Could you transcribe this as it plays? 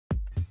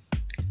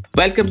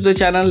Welcome to the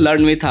channel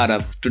Learn with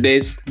Arav.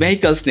 Today's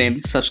vehicle's name,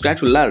 subscribe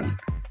to learn.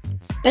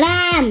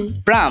 Pram,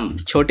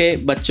 Pram, छोटे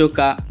बच्चों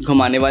का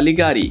घुमाने वाली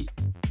गाड़ी.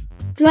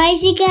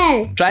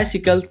 tricycle,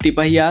 Tricycle,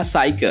 तिपहिया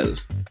cycle.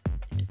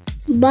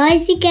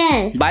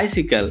 bicycle,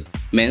 Bicycle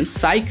means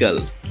cycle.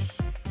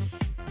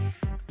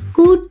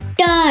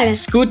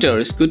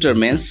 scooter, Scooter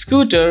means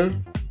scooter.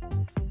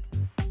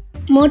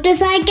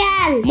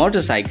 motorcycle,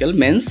 Motorcycle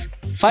means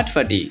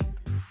फटफटी.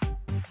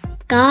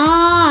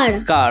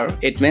 car,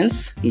 It means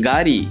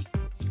गाड़ी.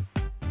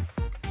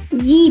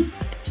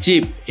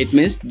 jeep, It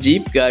means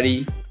jeep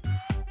गाड़ी.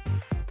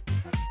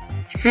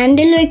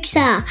 handle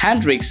rickshaw,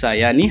 hand rickshaw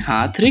यानी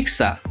हाथ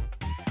rickshaw.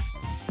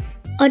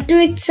 auto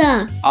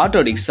rickshaw,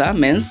 auto rickshaw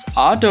means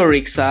auto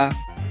rickshaw.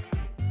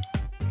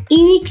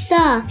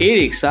 e-rickshaw,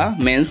 e rickshaw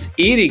means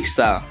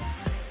e rickshaw.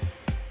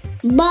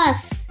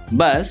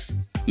 bus,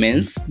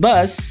 means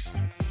bus.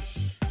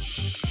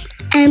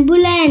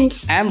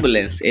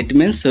 ambulance, It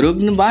means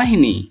रुग्ण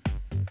वाहिनी.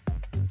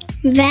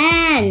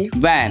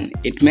 van,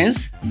 It means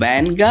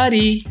van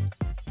गाड़ी.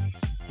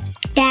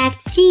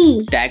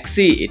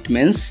 taxi, It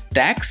means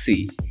taxi.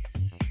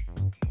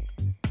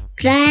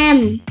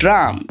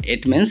 tram,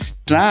 It means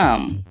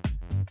tram.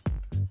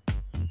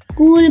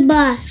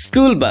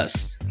 school bus,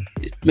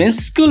 It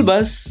means school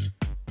bus.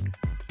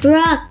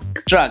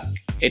 truck,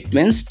 It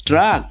means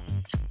truck.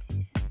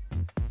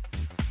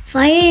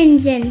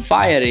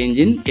 fire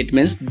engine, It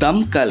means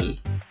damkal.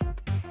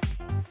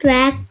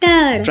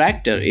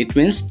 tractor, It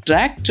means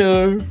tractor.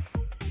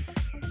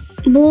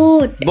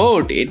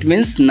 boat, It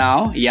means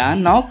नाव या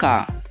नौका.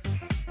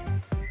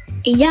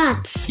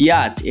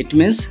 yacht, It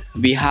means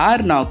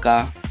विहार नौका.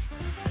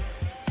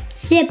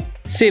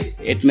 ship,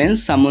 It means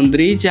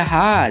समुद्री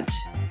जहाज.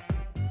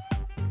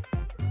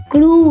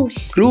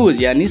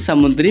 cruise, यानी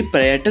समुद्री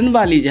पर्यटन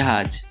वाली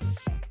जहाज.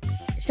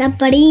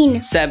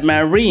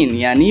 submarine,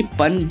 यानी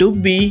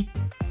पनडुब्बी.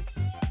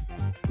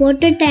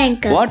 water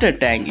tanker, water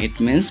tank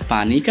It means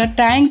पानी का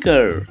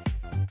टैंकर.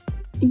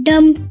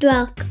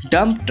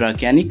 dump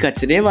truck, यानी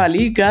कचरे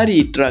वाली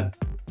गाड़ी ट्रक.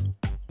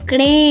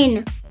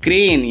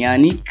 crane,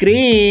 यानी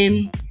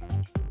क्रेन.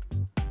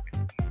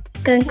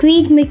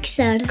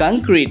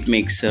 concrete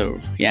mixer,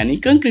 यानी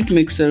कंक्रीट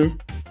मिक्सर.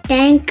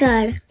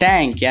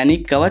 tanker, यानी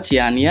कवच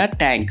यानी या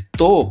टैंक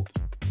तोप.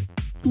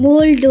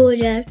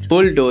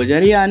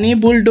 bulldozer, यानी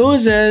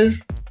bulldozer.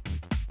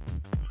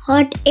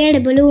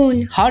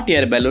 hot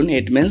air balloon,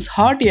 It means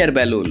hot air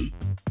balloon.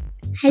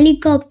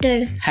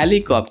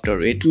 helicopter,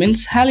 It means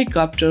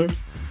helicopter.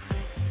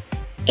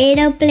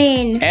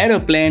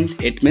 aeroplane,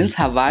 It means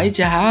हवाई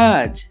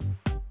जहाज.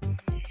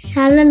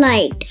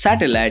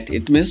 satellite,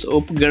 It means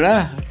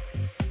उपग्रह.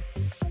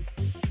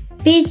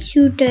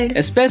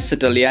 space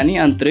shuttle यानी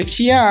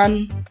अंतरिक्ष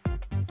यान.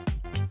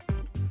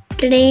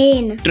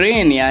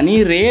 train,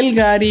 यानी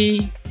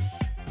रेलगाड़ी.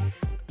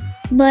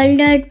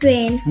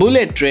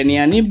 bullet train,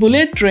 यानी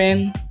बुलेट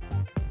ट्रेन.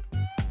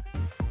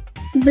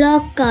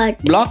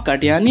 block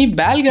cart, यानी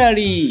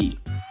बैलगाड़ी.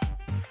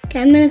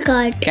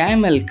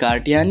 camel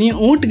cart, यानी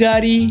ऊंट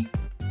गाड़ी.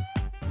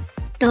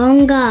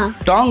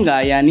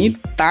 tonga, यानी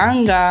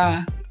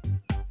तांगा.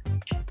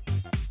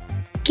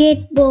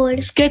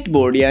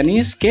 skateboard,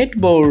 यानी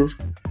स्केटबोर्ड.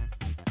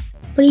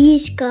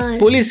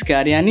 police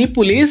car, यानी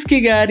पुलिस की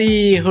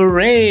गाड़ी.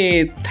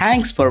 Hooray!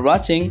 Thanks for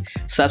watching.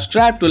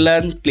 Subscribe to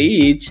learn,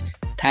 please.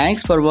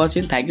 Thanks for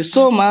watching. Thank you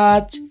so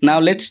much. Now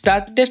let's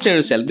start. Test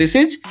yourself. This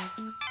is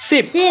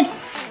ship.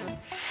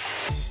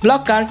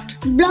 Block cart.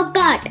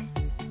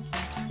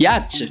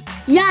 Yacht.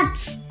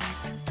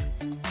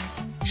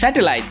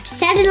 Satellite.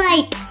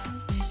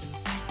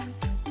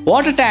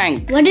 Water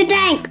tank.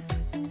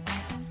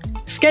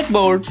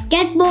 Skateboard.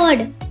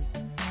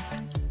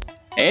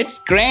 It's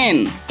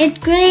crane.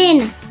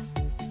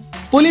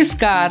 Police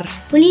car.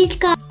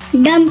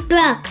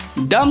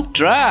 Dump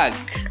truck.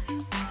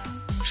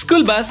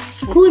 School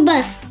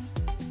bus.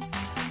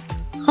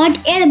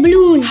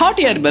 hot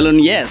air balloon,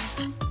 Yes.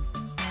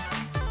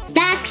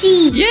 taxi,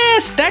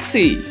 Yes,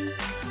 taxi.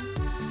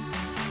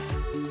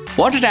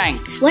 Water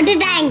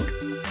tank.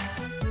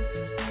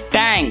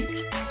 Tank.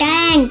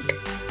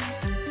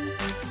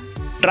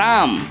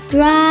 Tram.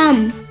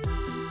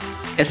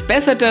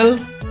 Space shuttle.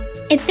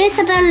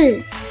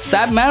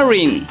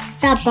 Submarine.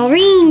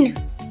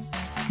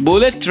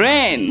 Bullet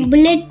train.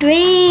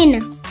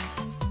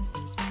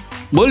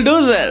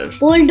 Bulldozer.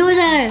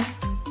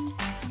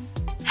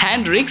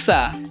 Hand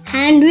rickshaw.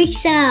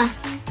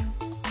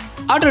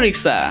 Auto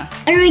rickshaw.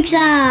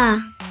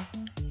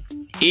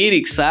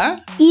 E-rickshaw.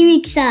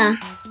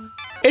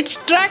 It's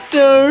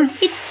tractor.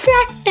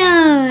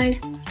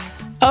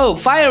 Oh,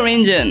 fire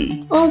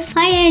engine.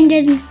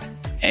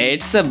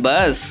 It's a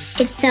bus.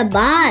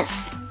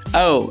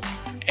 Oh,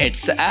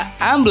 it's a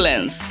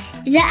ambulance.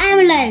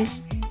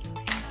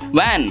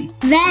 Van.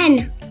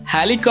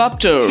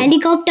 Helicopter.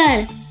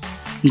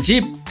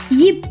 Jeep.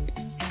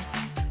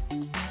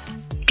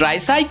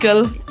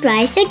 Tricycle.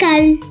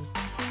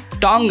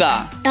 Tonga.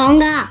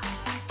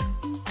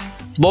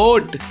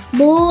 Boat.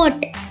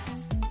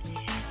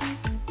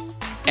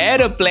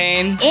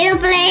 Aeroplane.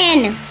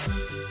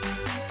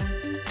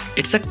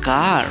 It's a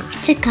car.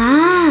 It's a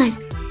car.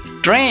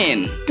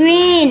 Train.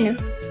 Train.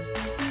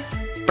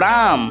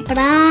 Pram.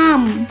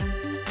 Pram.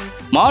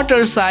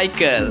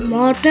 Motorcycle.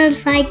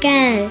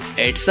 Motorcycle.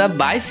 It's a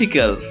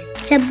bicycle.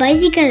 It's a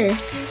bicycle.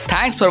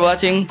 Thanks for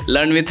watching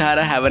Learn with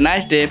Hara. Have a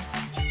nice day.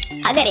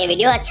 अगर ये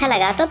video अच्छा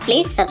लगा तो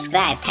please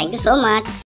subscribe. Thank you so much.